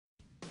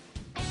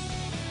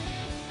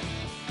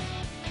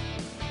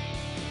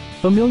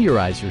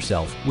Familiarize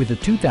yourself with the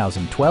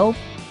 2012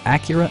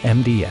 Acura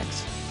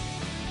MDX.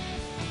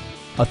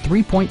 A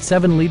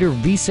 3.7-liter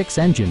V6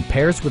 engine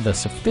pairs with a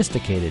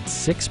sophisticated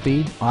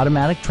 6-speed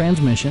automatic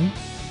transmission,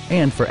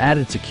 and for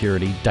added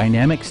security,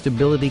 dynamic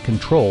stability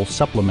control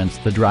supplements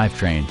the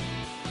drivetrain.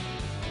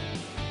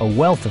 A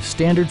wealth of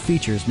standard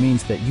features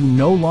means that you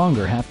no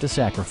longer have to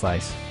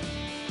sacrifice,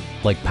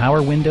 like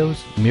power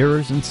windows,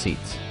 mirrors and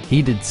seats,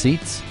 heated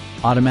seats,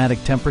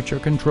 automatic temperature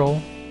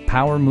control,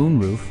 power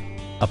moonroof,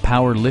 a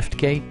power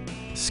liftgate,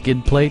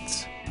 skid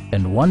plates,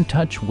 and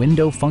one-touch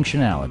window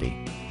functionality.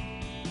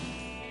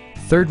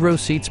 Third-row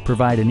seats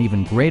provide an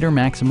even greater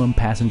maximum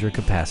passenger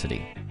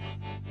capacity.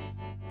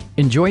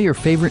 Enjoy your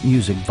favorite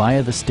music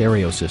via the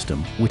stereo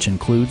system, which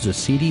includes a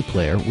CD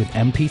player with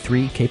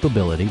MP3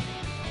 capability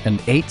and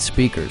 8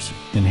 speakers,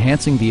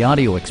 enhancing the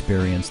audio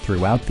experience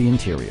throughout the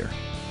interior.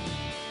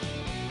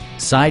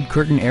 Side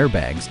curtain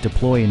airbags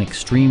deploy in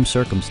extreme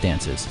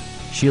circumstances,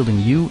 shielding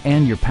you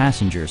and your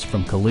passengers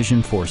from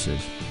collision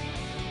forces.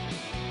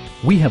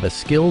 We have a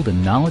skilled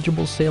and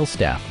knowledgeable sales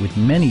staff with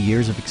many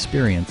years of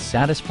experience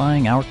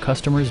satisfying our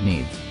customers'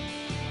 needs.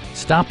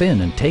 Stop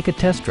in and take a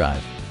test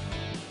drive.